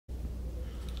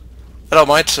Hello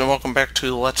mites and welcome back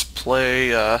to Let's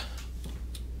Play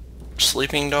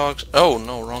Sleeping Dogs. Oh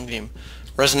no, wrong game.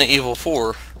 Resident Evil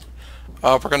 4.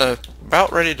 We're gonna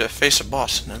about ready to face a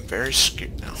boss and I'm very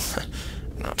scared now.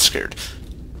 Not scared.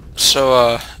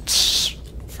 So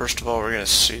first of all we're gonna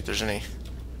see if there's any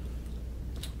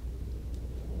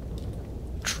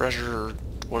treasure or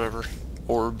whatever.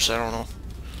 Orbs, I don't know.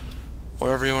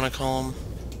 Whatever you wanna call them.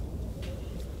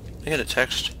 I get a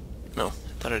text? No,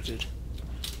 I thought I did.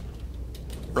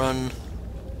 Run.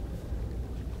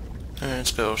 Alright,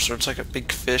 let's go. So it's like a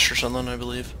big fish or something, I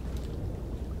believe.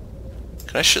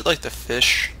 Can I shoot like the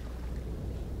fish?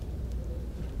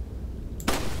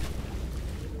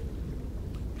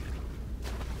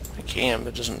 I can, but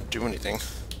it doesn't do anything.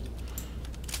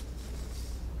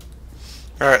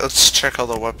 Alright, let's check all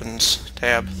the weapons.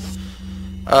 Tab.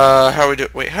 How we do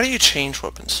it? Wait, how do you change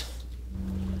weapons?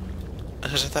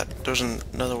 Because I thought there was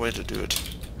another way to do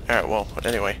it. Alright, well,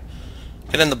 anyway.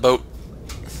 Get in the boat.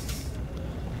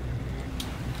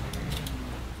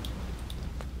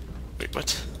 Wait,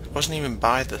 what? I wasn't even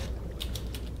by the...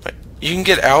 Wait, you can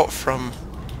get out from...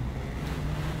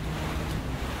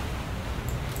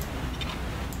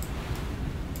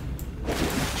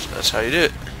 So that's how you do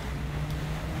it.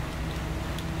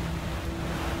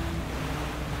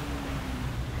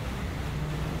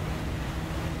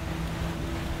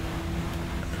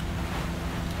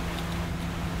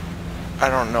 I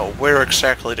don't know where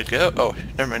exactly to go. Oh,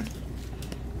 never mind.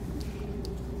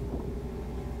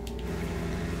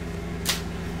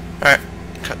 Alright,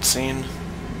 cutscene.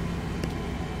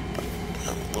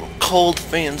 A little cold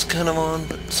fan's kind of on,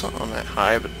 but it's not on that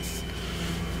high, but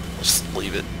just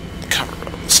leave it, cover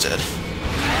it up instead.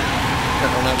 I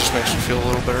don't know, that just makes me feel a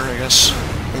little better, I guess.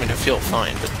 I mean, I feel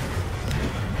fine, but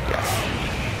yeah.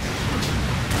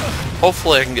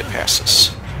 Hopefully I can get past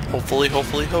this. Hopefully,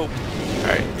 hope.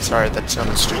 Alright, sorry, that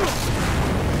sounded stupid.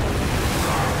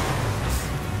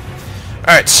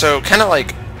 Alright, so kind of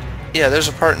like, yeah, there's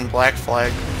a part in Black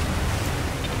Flag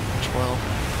as well.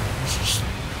 Just...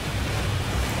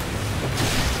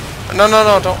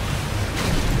 No, don't.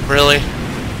 Really?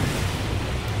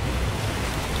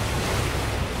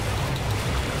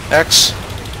 X.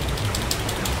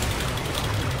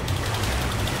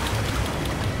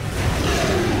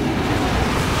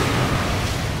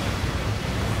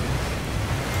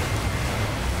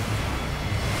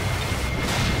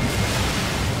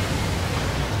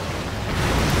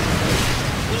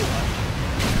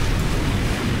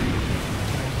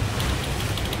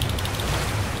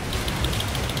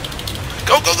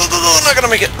 Go, I'm not gonna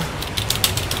make it.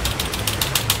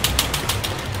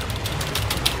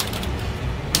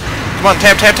 Come on,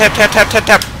 tap.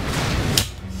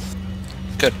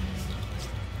 Good.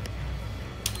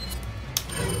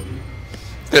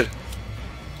 Good.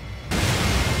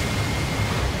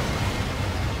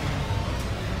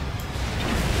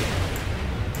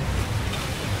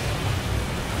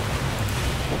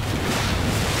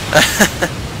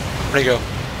 Where'd he go?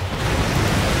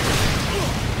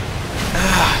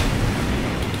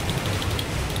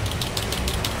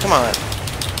 Come on.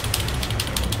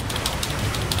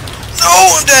 No,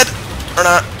 I'm dead! Or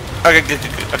not. Okay, good.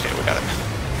 Okay, we got it.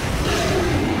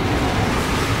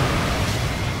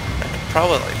 I could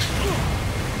probably like...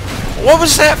 What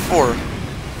was that for?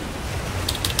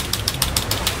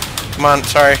 Come on,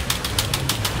 sorry.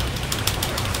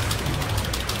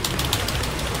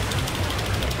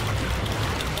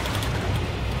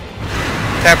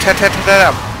 Tab.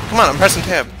 Come on, I'm pressing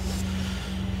tab.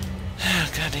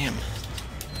 God damn.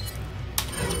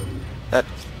 That...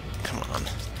 Come on.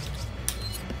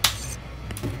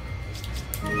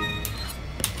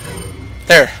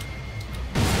 There.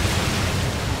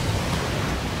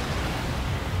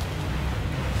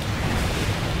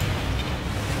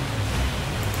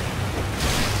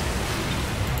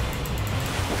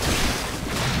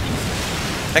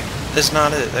 That is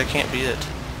not it. That can't be it.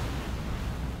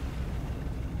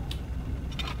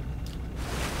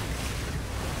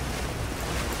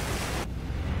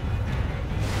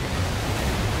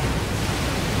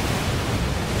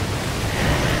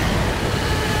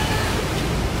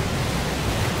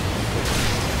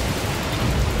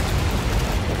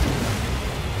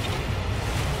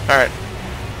 Alright.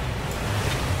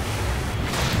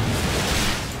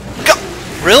 Go!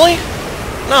 Really?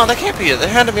 No, that can't be it. There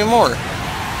had to be more.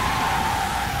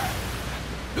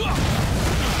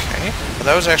 Okay. Well,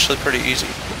 that was actually pretty easy.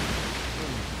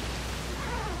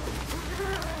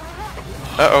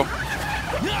 Uh-oh.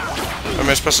 Am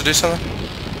I supposed to do something?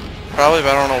 Probably,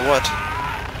 but I don't know what.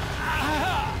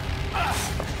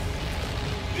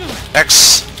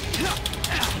 X.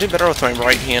 I do better with my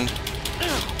right hand.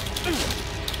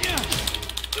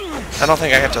 I don't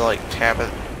think I have to, like, tap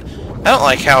it. I don't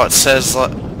like how it says, I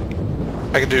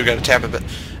gotta tap it, but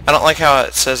I don't like how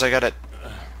it says I gotta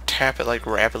tap it, like,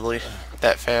 rapidly,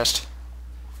 that fast.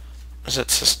 'Cause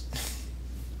it's just,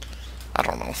 I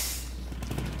don't know.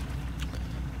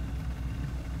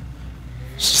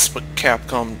 It's just what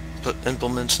Capcom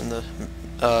implements in the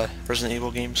Resident Evil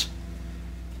games.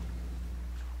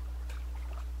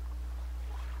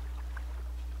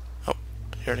 Oh,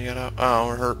 he already got out. Oh,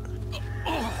 we're hurt.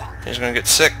 He's gonna get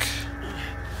sick.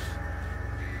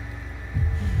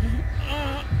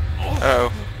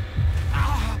 Uh-oh.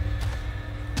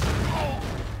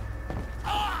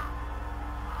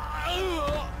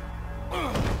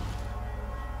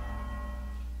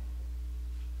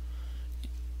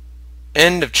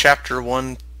 End of chapter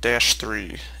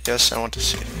 1-3. Yes, I want to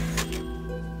see it.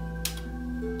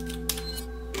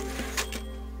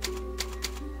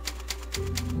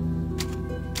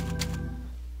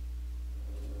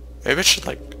 Maybe I should,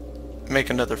 like, make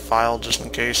another file just in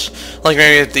case. Like,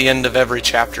 maybe at the end of every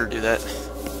chapter do that.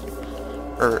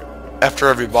 Or after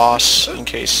every boss, in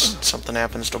case something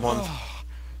happens to one.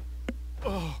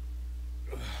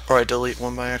 Or I delete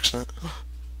one by accident.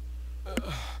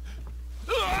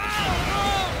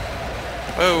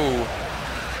 Oh!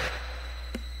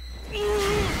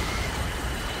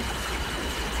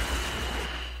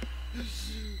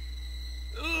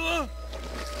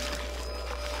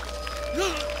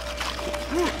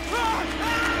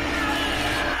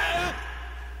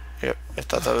 Yep, I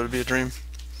thought that would be a dream.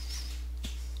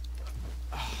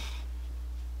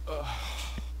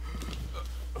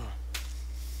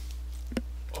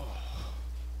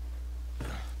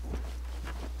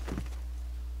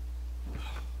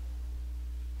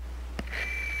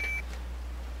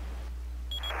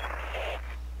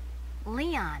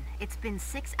 Leon, it's been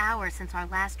 6 hours since our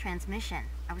last transmission.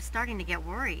 I was starting to get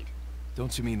worried.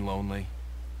 Don't you mean lonely?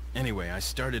 Anyway, I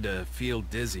started to feel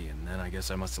dizzy, and then I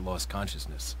guess I must have lost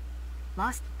consciousness.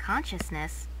 Lost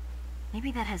consciousness?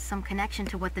 Maybe that has some connection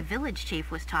to what the village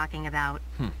chief was talking about.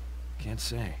 Can't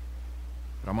say.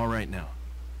 But I'm alright now.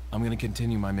 I'm gonna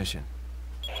continue my mission.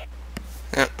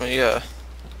 Yeah, we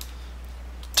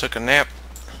took a nap.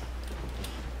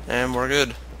 And we're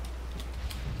good.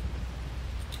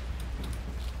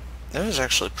 That was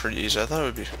actually pretty easy. I thought it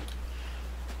would be...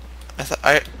 I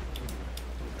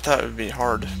thought it would be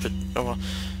hard, but oh well.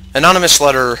 Anonymous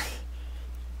letter.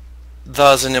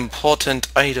 There's an important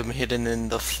item hidden in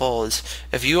the falls.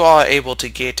 If you are able to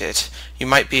get it, you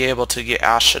might be able to get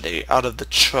Ashley out of the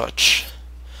church.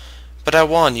 But I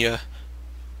warn you,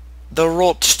 the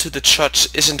route to the church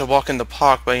isn't a walk in the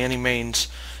park by any means.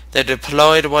 They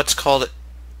deployed what's called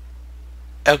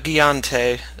El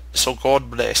Gigante, so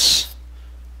God bless.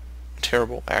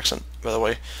 Terrible accent, by the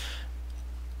way.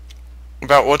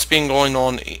 About what's been going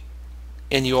on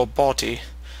in your body.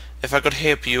 If I could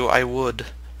help you, I would.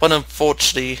 But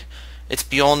unfortunately, it's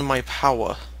beyond my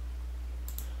power.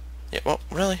 Yeah, well,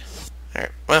 really?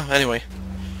 Alright, well, anyway.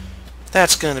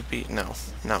 That's gonna be... No,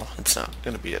 it's not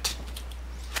gonna be it.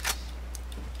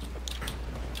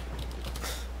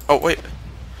 Oh, wait.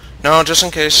 No, just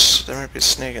in case. There might be a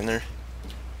snake in there.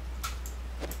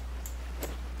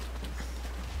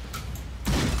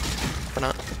 Or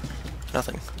not.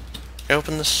 Nothing. Can I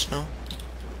open this? No?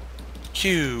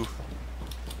 Q.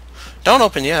 Don't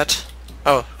open yet.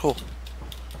 Oh, cool.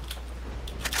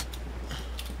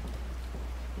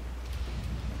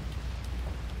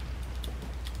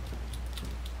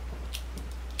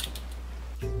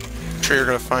 I'm sure you're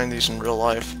gonna find these in real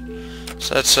life.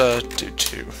 So that's do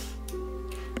 2.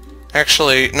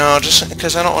 Actually, no, just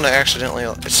because I don't want to accidentally.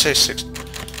 It says 6.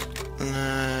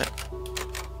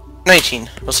 19.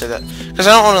 We'll say that because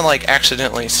I don't want to like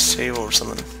accidentally save or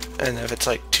something. And if it's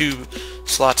like 2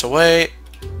 slots away,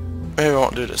 maybe I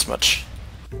won't do it as much.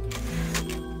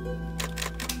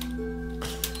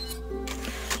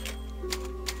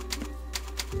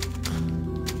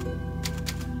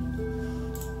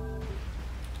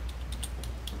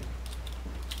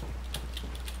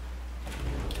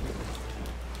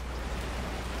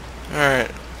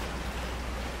 Alright.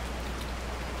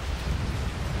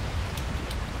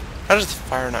 How does the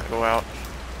fire not go out?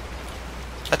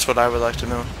 That's what I would like to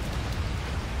know.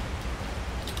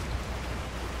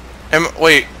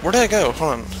 Wait, where did I go?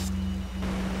 Hold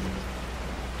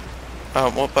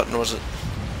on. What button was it?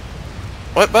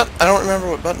 What button? I don't remember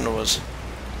what button it was.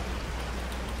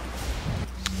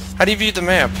 How do you view the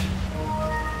map?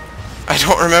 I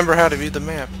don't remember how to view the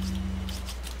map.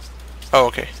 Oh,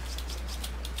 okay.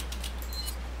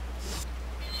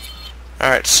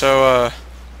 Alright, so,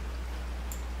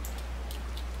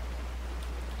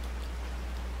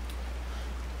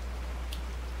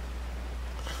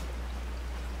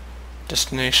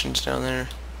 Destination's down there.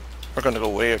 We're gonna go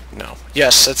way up. No.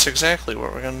 Yes, that's exactly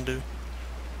what we're gonna do.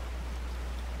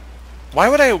 Why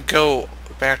would I go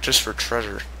back just for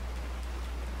treasure?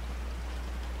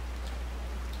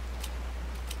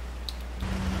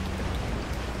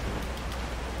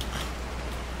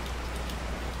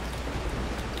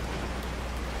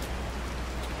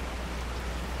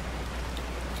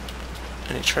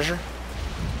 Any treasure?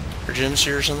 Or gems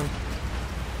here or something?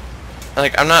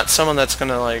 Like, I'm not someone that's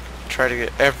gonna, like, try to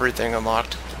get everything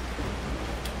unlocked.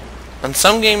 On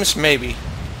some games, maybe.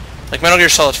 Like Metal Gear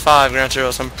Solid 5, Ground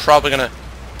Zeroes, I'm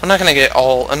not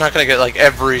gonna get like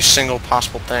every single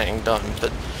possible thing done,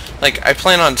 but like I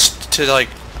plan on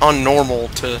on normal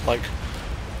to like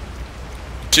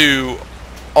do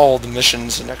all the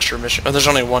missions and extra mission. Oh, there's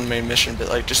only one main mission, but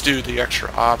like just do the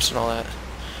extra ops and all that.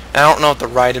 And I don't know if the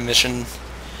Raiden mission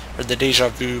or the Deja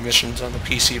Vu missions on the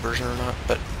PC version or not,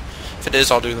 but if it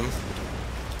is, I'll do them.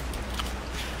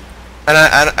 And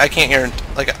I can't guarantee,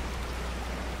 like,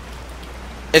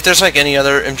 if there's like any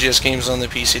other MGS games on the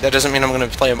PC, that doesn't mean I'm going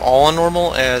to play them all on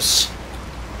normal as...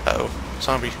 Uh-oh,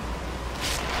 zombie.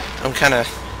 I'm kind of...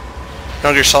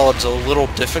 Metal Gear Solid's a little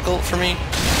difficult for me.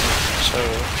 So,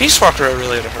 Peace Walker I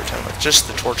really had a hard time with. Just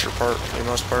the torture part, for the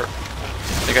most part.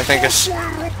 Like, I think it's...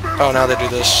 Oh, now they do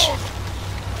this.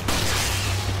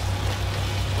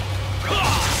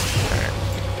 Alright.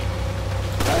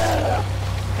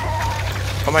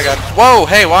 Oh my god. Whoa!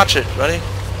 Hey, watch it, buddy.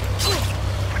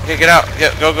 Okay, get out.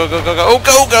 Go, go, go, go, go. Oh,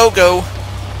 go, go, go!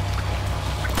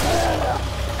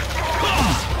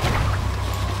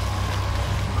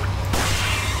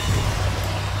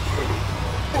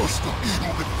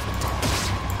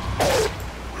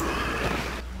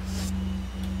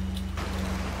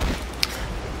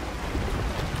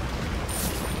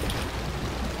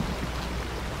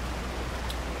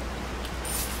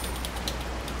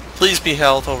 Please be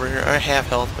health over here. I have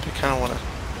health, but I kind of want to...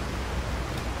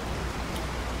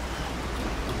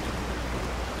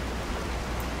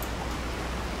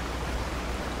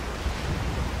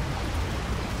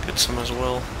 get some as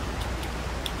well.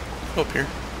 Go up here.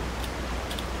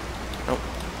 Nope.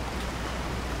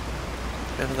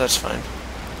 Yeah, but that's fine.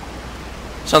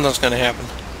 Something's gonna happen.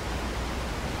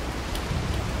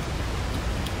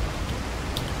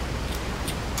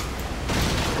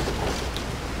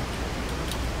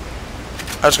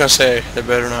 I was gonna say, there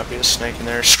better not be a snake in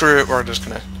there. Screw it, we're just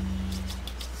gonna...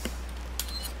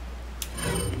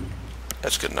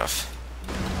 That's good enough.